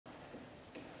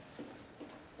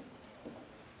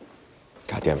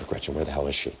God damn it, Gretchen, where the hell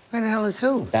is she? Where the hell is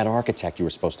who? That architect you were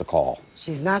supposed to call.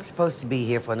 She's not supposed to be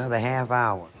here for another half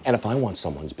hour. And if I want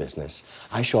someone's business,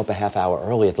 I show up a half hour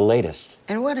early at the latest.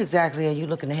 And what exactly are you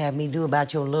looking to have me do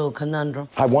about your little conundrum?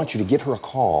 I want you to give her a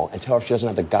call and tell her if she doesn't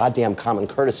have the goddamn common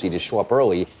courtesy to show up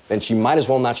early, then she might as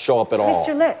well not show up at all.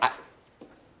 Mr. Litt.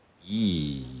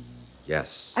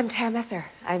 Yes. I'm Tara Messer.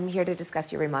 I'm here to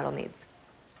discuss your remodel needs.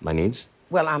 My needs?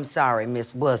 Well, I'm sorry,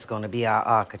 Miss was gonna be our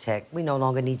architect. We no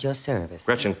longer need your service.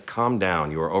 Gretchen, calm down.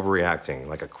 You are overreacting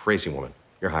like a crazy woman.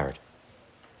 You're hired.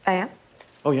 I am?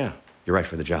 Oh, yeah. You're right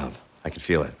for the job. I can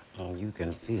feel it. Oh, you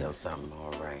can feel something,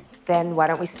 all right. Then why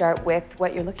don't we start with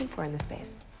what you're looking for in the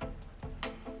space?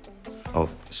 Oh,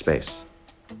 space.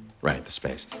 Right, the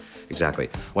space. Exactly.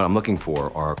 What I'm looking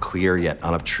for are clear yet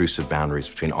unobtrusive boundaries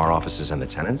between our offices and the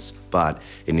tenants, but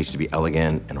it needs to be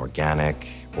elegant and organic,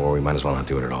 or we might as well not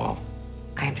do it at all.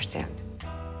 I understand.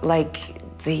 Like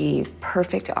the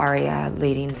perfect aria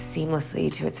leading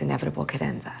seamlessly to its inevitable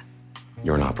cadenza.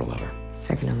 You're an opera lover.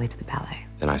 Second only to the ballet.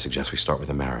 Then I suggest we start with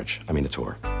a marriage. I mean, a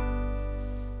tour.